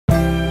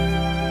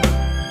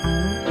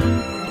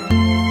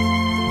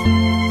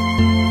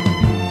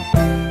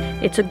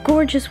It's a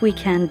gorgeous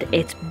weekend,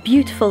 it's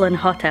beautiful and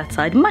hot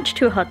outside, much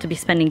too hot to be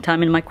spending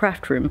time in my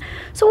craft room.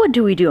 So what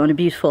do we do on a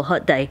beautiful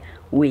hot day?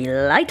 We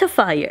light a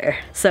fire.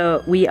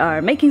 So we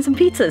are making some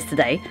pizzas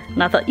today,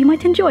 and I thought you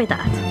might enjoy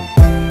that.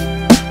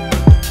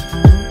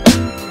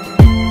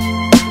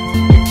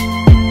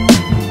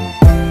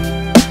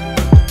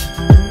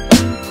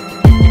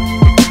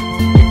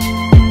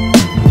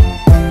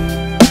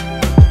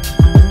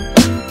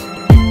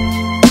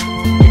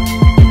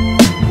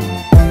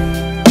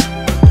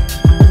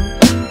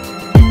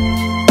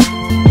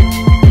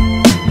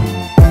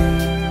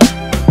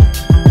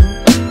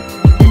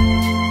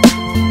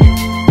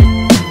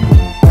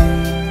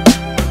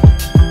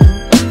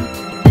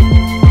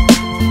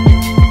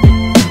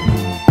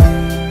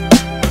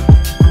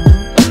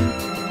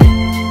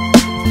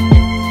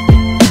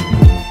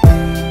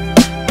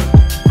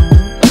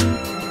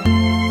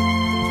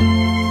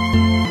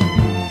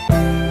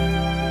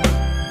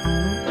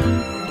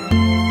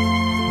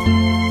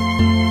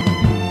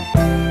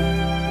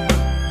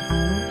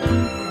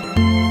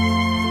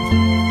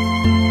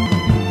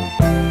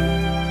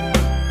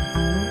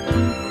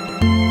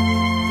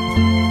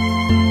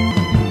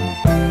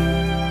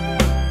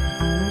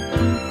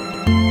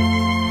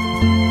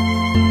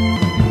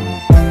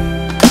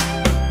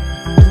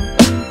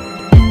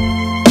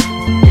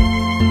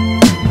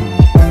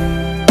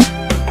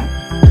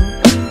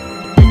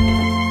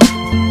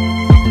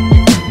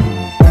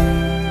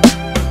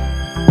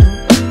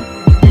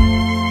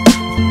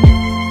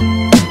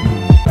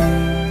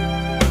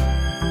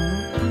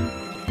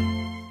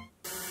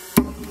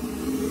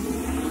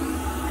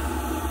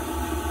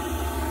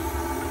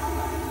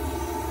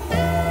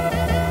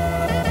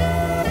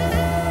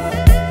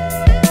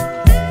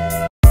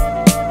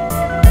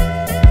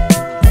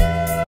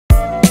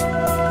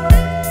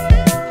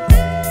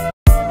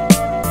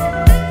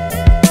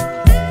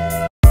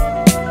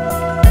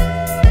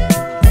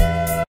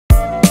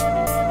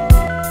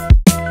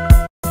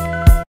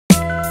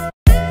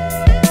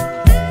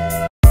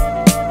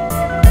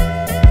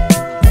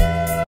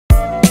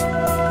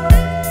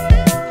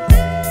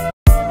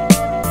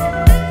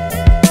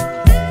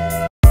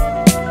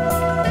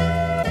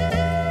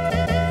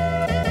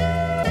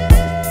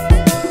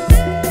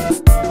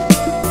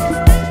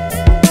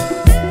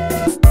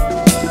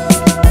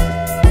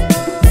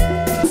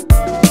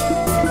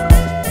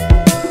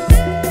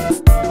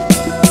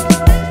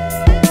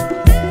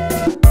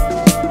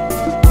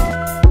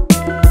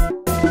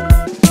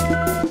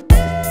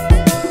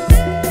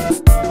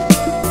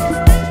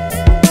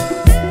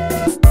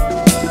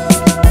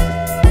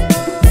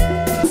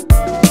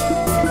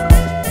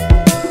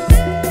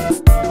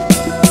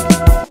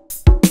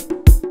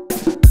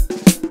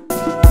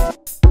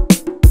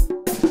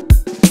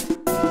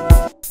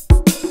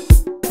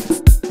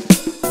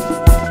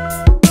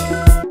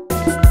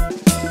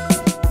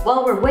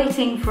 While we're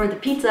waiting for the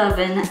pizza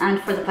oven and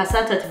for the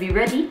passata to be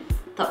ready,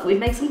 thought we'd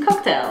make some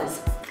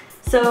cocktails.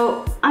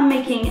 So I'm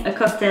making a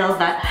cocktail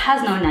that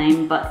has no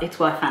name, but it's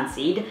what I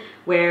fancied,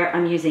 where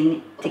I'm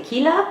using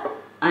tequila,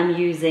 I'm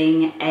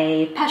using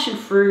a passion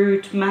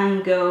fruit,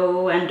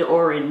 mango and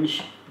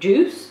orange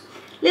juice,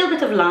 a little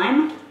bit of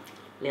lime,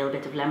 a little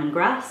bit of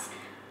lemongrass,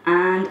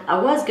 and I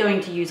was going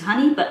to use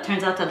honey, but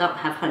turns out I don't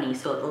have honey,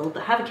 so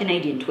it'll have a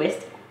Canadian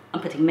twist.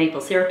 I'm putting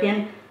maple syrup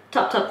in,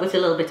 topped up with a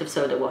little bit of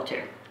soda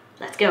water.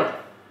 Let's go.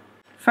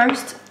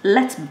 First,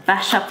 let's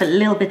bash up a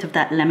little bit of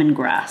that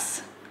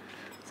lemongrass.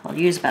 So I'll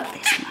use about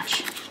this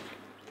much.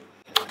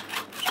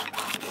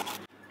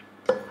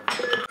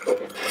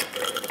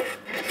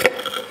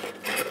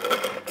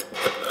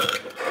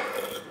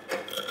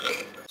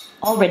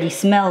 Already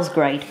smells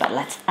great, but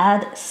let's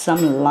add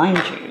some lime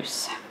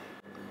juice.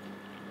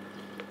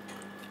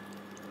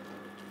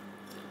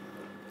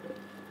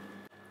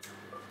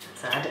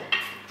 Let's add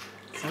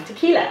some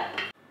tequila.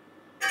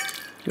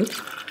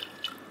 Oops.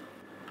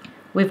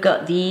 We've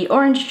got the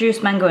orange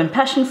juice, mango and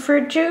passion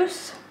fruit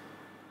juice.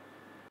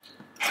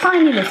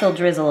 Tiny little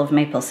drizzle of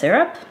maple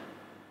syrup.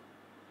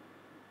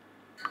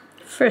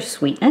 For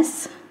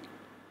sweetness.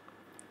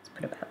 Let's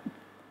put about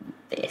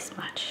this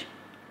much.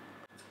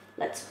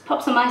 Let's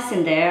pop some ice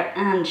in there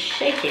and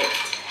shake it.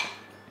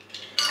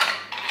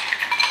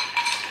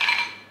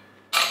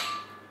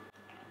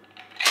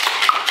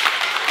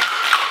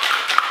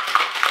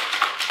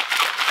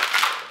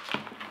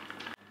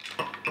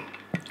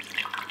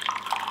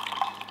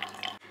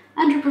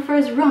 Andrew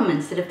prefers rum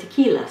instead of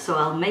tequila, so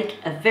I'll make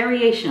a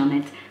variation on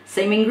it.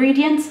 Same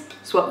ingredients,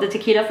 swap the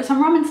tequila for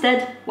some rum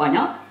instead. Why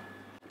not?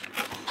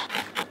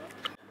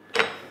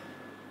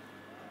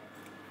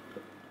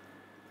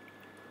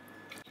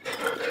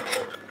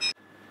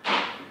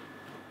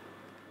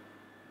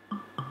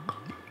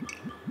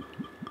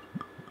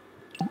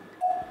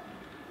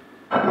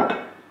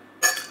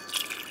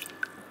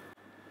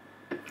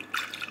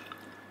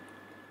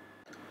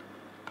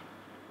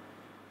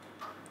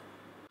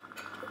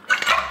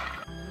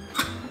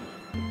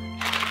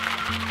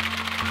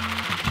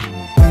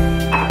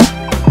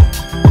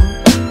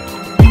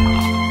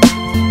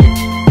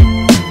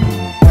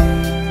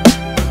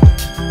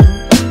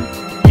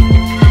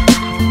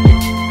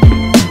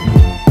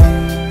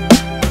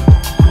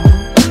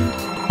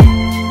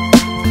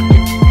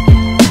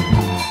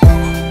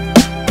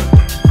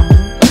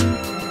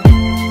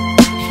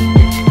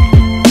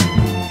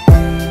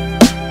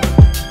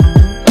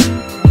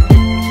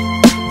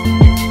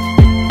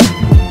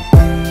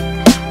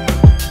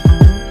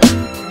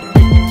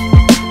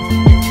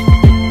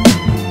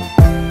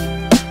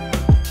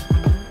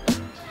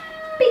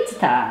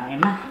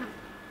 time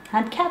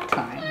and cat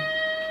time.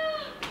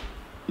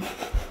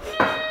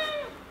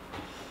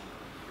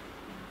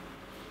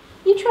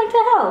 You trying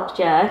to help,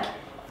 Jack?